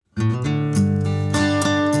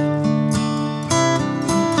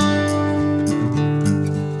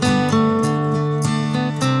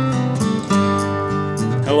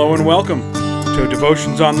and welcome to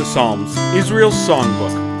Devotions on the Psalms, Israel's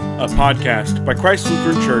Songbook, a podcast by Christ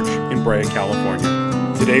Lutheran Church in Brea,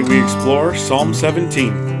 California. Today we explore Psalm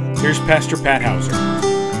 17. Here's Pastor Pat Hauser.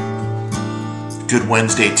 Good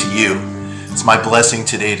Wednesday to you. It's my blessing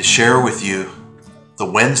today to share with you the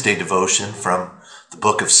Wednesday devotion from the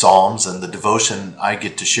book of Psalms, and the devotion I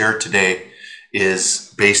get to share today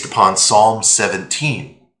is based upon Psalm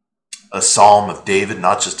 17, a psalm of David,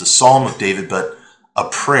 not just a psalm of David, but a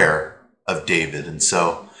prayer of David. And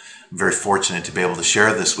so I'm very fortunate to be able to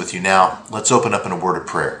share this with you now. Let's open up in a word of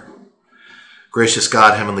prayer. Gracious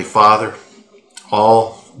God, Heavenly Father,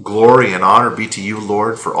 all glory and honor be to you,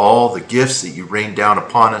 Lord, for all the gifts that you rain down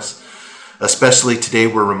upon us. Especially today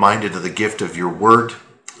we're reminded of the gift of your word,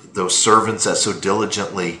 those servants that so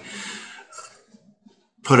diligently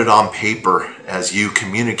put it on paper as you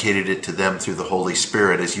communicated it to them through the Holy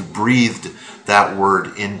Spirit, as you breathed that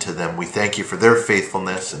word into them. We thank you for their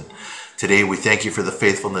faithfulness, and today we thank you for the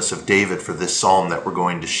faithfulness of David for this psalm that we're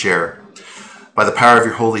going to share. By the power of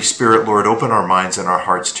your Holy Spirit, Lord, open our minds and our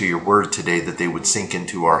hearts to your word today, that they would sink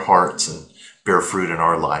into our hearts and bear fruit in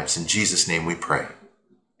our lives. In Jesus' name we pray.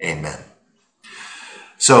 Amen.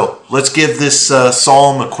 So let's give this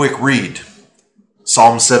psalm a quick read.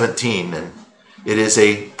 Psalm 17, and it is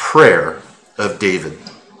a prayer of David.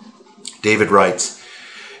 David writes,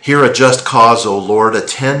 "Hear a just cause, O Lord,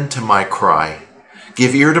 attend to my cry.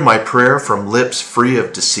 Give ear to my prayer from lips free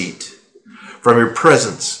of deceit. From your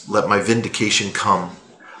presence let my vindication come.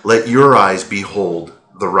 Let your eyes behold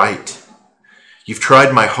the right. You've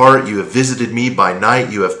tried my heart, you have visited me by night,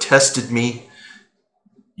 you have tested me.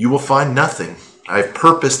 You will find nothing. I have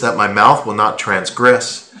purposed that my mouth will not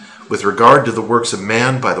transgress. With regard to the works of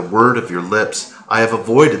man, by the word of your lips, I have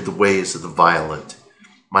avoided the ways of the violent.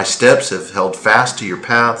 My steps have held fast to your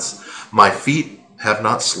paths. My feet have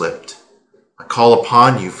not slipped. I call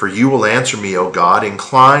upon you, for you will answer me, O God.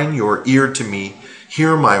 Incline your ear to me.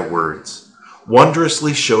 Hear my words.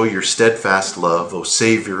 Wondrously show your steadfast love, O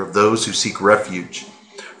Savior of those who seek refuge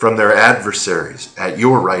from their adversaries at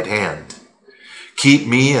your right hand. Keep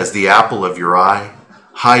me as the apple of your eye.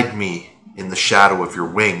 Hide me in the shadow of your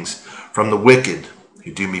wings from the wicked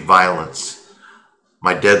who do me violence,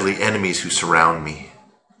 my deadly enemies who surround me.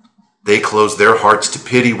 They close their hearts to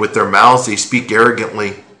pity. With their mouths they speak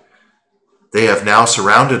arrogantly. They have now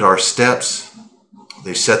surrounded our steps.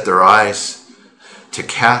 They set their eyes to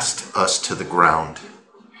cast us to the ground.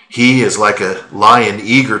 He is like a lion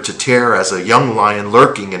eager to tear, as a young lion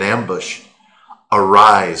lurking in ambush.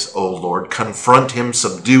 Arise, O Lord, confront him,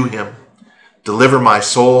 subdue him. Deliver my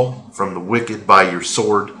soul from the wicked by your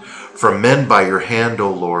sword, from men by your hand, O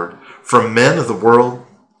Lord, from men of the world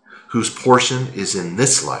whose portion is in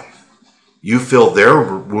this life. You fill their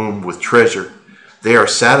womb with treasure. They are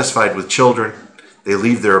satisfied with children. They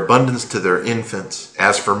leave their abundance to their infants.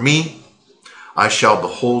 As for me, I shall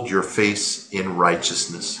behold your face in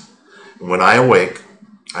righteousness. And when I awake,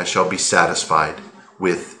 I shall be satisfied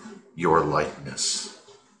with your likeness."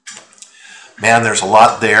 Man, there's a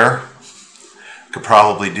lot there. Could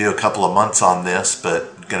probably do a couple of months on this,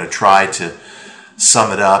 but I'm going to try to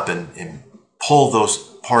sum it up and pull those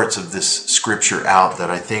parts of this scripture out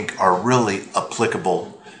that I think are really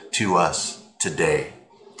applicable to us today.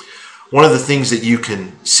 One of the things that you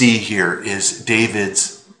can see here is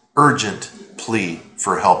David's urgent plea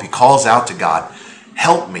for help. He calls out to God,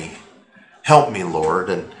 help me, Lord.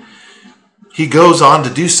 And he goes on to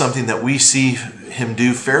do something that we see him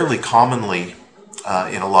do fairly commonly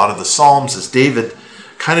in a lot of the Psalms, as David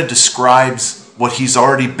kind of describes what he's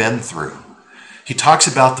already been through. He talks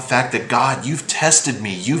about the fact that, God, you've tested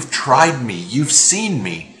me, you've tried me, you've seen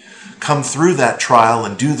me come through that trial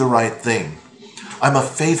and do the right thing. I'm a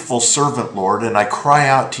faithful servant, Lord, and I cry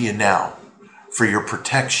out to you now for your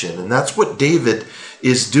protection. And that's what David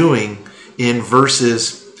is doing in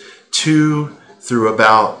verses 2 through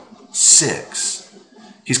about 6.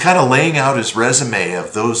 He's kind of laying out his resume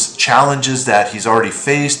of those challenges that he's already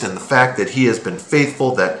faced, and the fact that he has been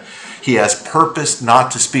faithful, that he has purposed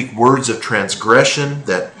not to speak words of transgression,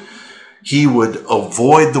 that he would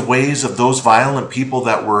avoid the ways of those violent people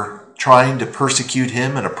that were trying to persecute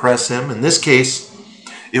him and oppress him. In this case,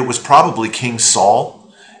 it was probably King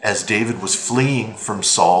Saul, as David was fleeing from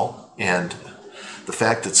Saul, and the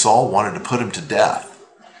fact that Saul wanted to put him to death.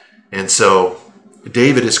 And so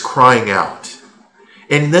David is crying out.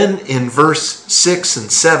 And then in verse 6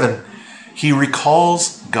 and 7, he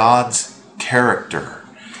recalls God's character.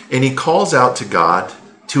 And he calls out to God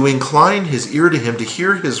to incline his ear to him, to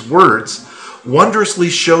hear his words. Wondrously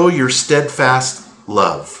show your steadfast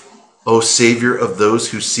love, O Savior of those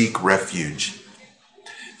who seek refuge.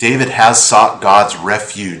 David has sought God's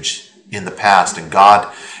refuge in the past, and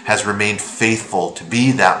God has remained faithful to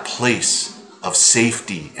be that place of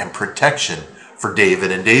safety and protection for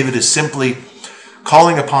David. And David is simply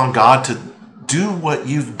calling upon God to do what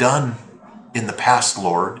you've done in the past,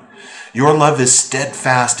 Lord. Your love is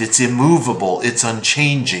steadfast, it's immovable, it's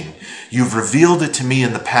unchanging. You've revealed it to me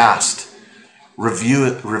in the past.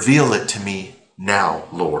 Reveal it to me now,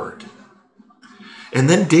 Lord. And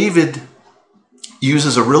then David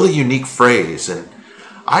uses a really unique phrase, and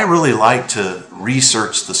I really like to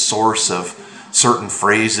research the source of certain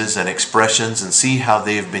phrases and expressions and see how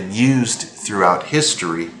they've been used throughout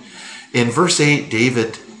history. In verse 8,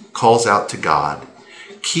 David calls out to God,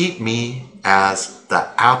 "Keep me as the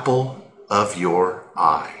apple of your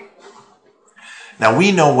eye." Now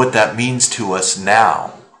we know what that means to us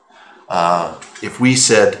now. If we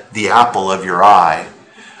said the apple of your eye,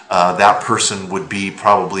 that person would be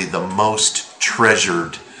probably the most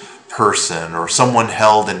treasured person or someone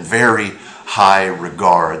held in very high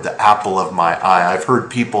regard, the apple of my eye. I've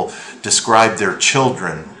heard people describe their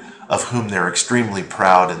children of whom they're extremely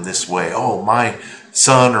proud in this way. "Oh, my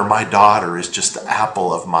son or my daughter is just the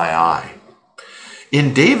apple of my eye."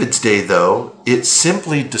 In David's day, though, it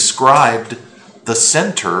simply described the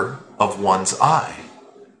center of one's eye,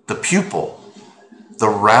 the pupil, the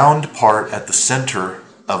round part at the center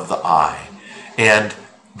of the eye. And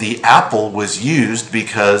the apple was used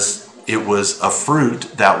because it was a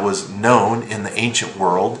fruit that was known in the ancient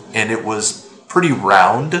world, and it was pretty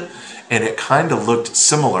round, and it kind of looked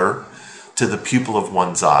similar to the pupil of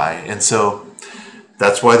one's eye. And so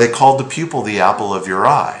that's why they called the pupil the apple of your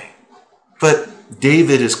eye. But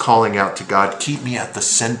David is calling out to God, "Keep me at the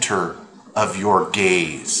center of your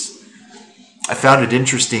gaze." I found it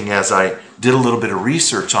interesting as I did a little bit of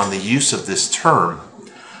research on the use of this term.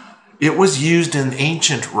 It was used in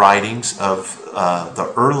ancient writings of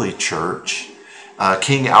the early church.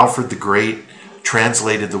 King Alfred the Great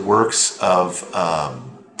translated the works of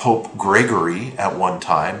Pope Gregory at one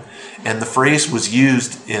time, and the phrase was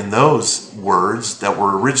used in those words that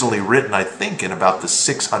were originally written, I think, in about the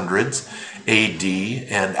 600s AD,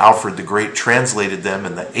 and Alfred the Great translated them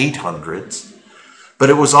in the 800s. But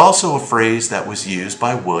it was also a phrase that was used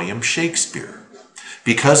by William Shakespeare.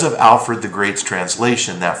 Because of Alfred the Great's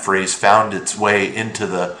translation, that phrase found its way into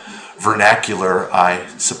the vernacular, I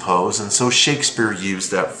suppose, and so Shakespeare used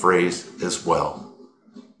that phrase as well.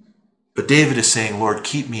 But David is saying, "Lord,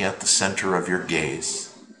 keep me at the center of your gaze.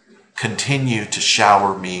 Continue to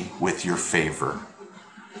shower me with your favor."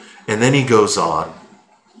 And then he goes on,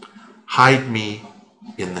 "Hide me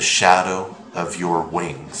in the shadow of your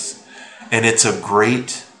wings." And it's a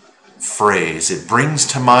great phrase. It brings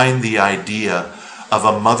to mind the idea of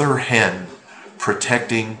a mother hen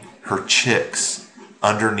protecting her chicks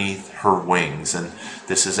underneath her wings. And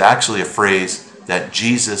this is actually a phrase that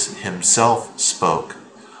Jesus himself spoke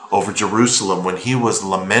over Jerusalem when he was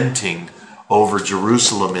lamenting over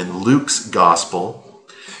Jerusalem in Luke's gospel.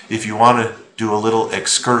 If you want to do a little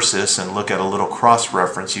excursus and look at a little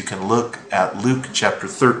cross-reference, you can look at Luke chapter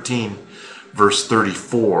 13, verse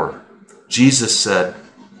 34. Jesus said,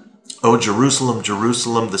 "O Jerusalem,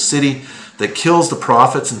 Jerusalem, the city that kills the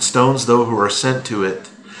prophets and stones those who are sent to it,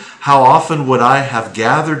 how often would I have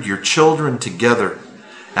gathered your children together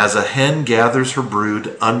as a hen gathers her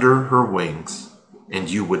brood under her wings, and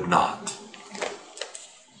you would not."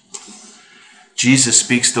 Jesus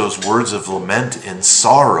speaks those words of lament in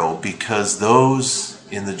sorrow because those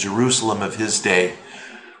in the Jerusalem of his day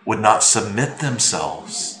would not submit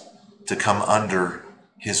themselves to come under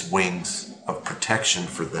his wings of protection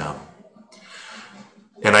for them.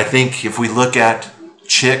 And I think if we look at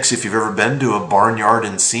chicks, if you've ever been to a barnyard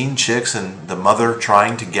and seen chicks and the mother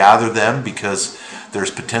trying to gather them because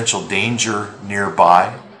there's potential danger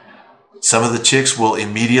nearby, some of the chicks will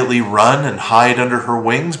immediately run and hide under her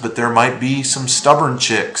wings, but there might be some stubborn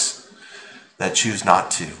chicks that choose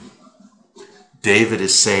not to. David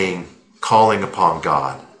is saying, calling upon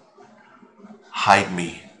God, "Hide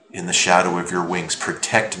me in the shadow of your wings,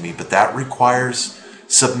 protect me." But that requires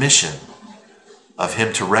submission of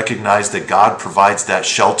him to recognize that God provides that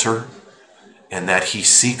shelter and that he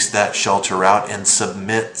seeks that shelter out and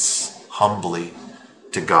submits humbly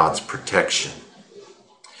to God's protection.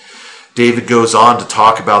 David goes on to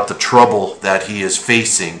talk about the trouble that he is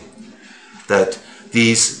facing, that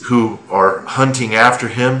these who are hunting after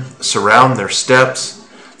him surround their steps.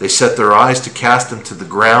 They set their eyes to cast him to the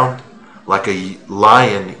ground like a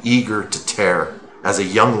lion eager to tear, as a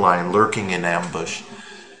young lion lurking in ambush.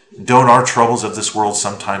 Don't our troubles of this world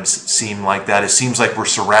sometimes seem like that? It seems like we're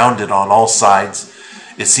surrounded on all sides.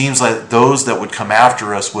 It seems like those that would come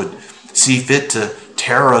after us would see fit to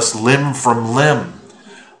tear us limb from limb,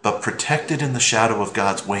 but protected in the shadow of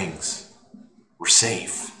God's wings. We're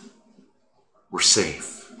safe. We're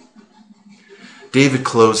safe. David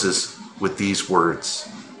closes with these words.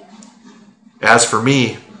 As for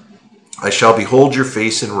me, I shall behold your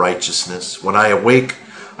face in righteousness. When I awake,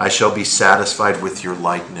 I shall be satisfied with your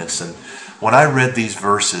likeness. And when I read these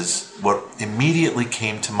verses, what immediately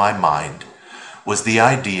came to my mind was the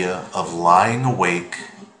idea of lying awake,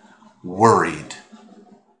 worried.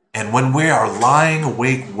 And when we are lying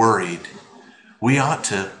awake, worried, we ought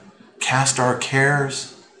to cast our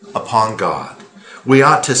cares upon God. We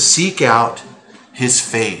ought to seek out his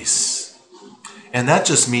face. And that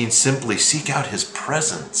just means simply seek out his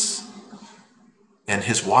presence and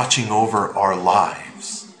his watching over our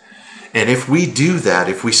lives. And if we do that,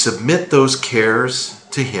 if we submit those cares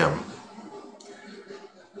to him,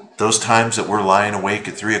 those times that we're lying awake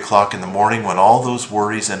at 3 o'clock in the morning when all those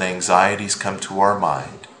worries and anxieties come to our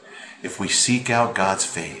mind, if we seek out God's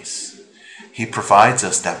face, he provides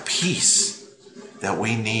us that peace that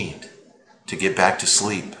we need to get back to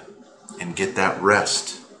sleep and get that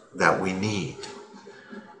rest that we need.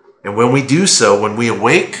 And when we do so, when we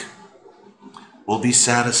awake, we'll be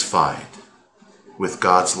satisfied with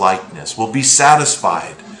God's likeness. We'll be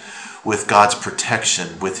satisfied with God's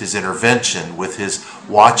protection, with his intervention, with his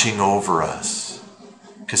watching over us.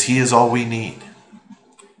 Because he is all we need.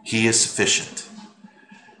 He is sufficient.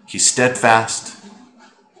 He's steadfast.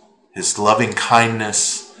 His loving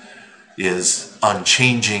kindness is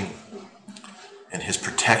unchanging. And his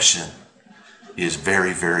protection is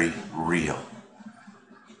very, very real.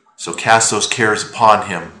 So cast those cares upon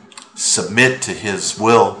him. Submit to his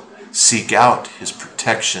will. Seek out his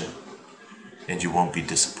protection. And you won't be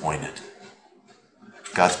disappointed.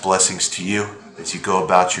 God's blessings to you as you go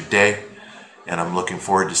about your day. And I'm looking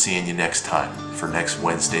forward to seeing you next time for next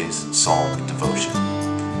Wednesday's Psalm Devotion.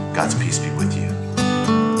 God's peace be with you.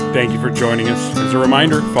 Thank you for joining us. As a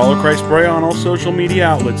reminder, follow Christ Brea on all social media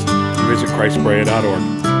outlets and visit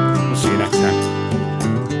christbrea.org.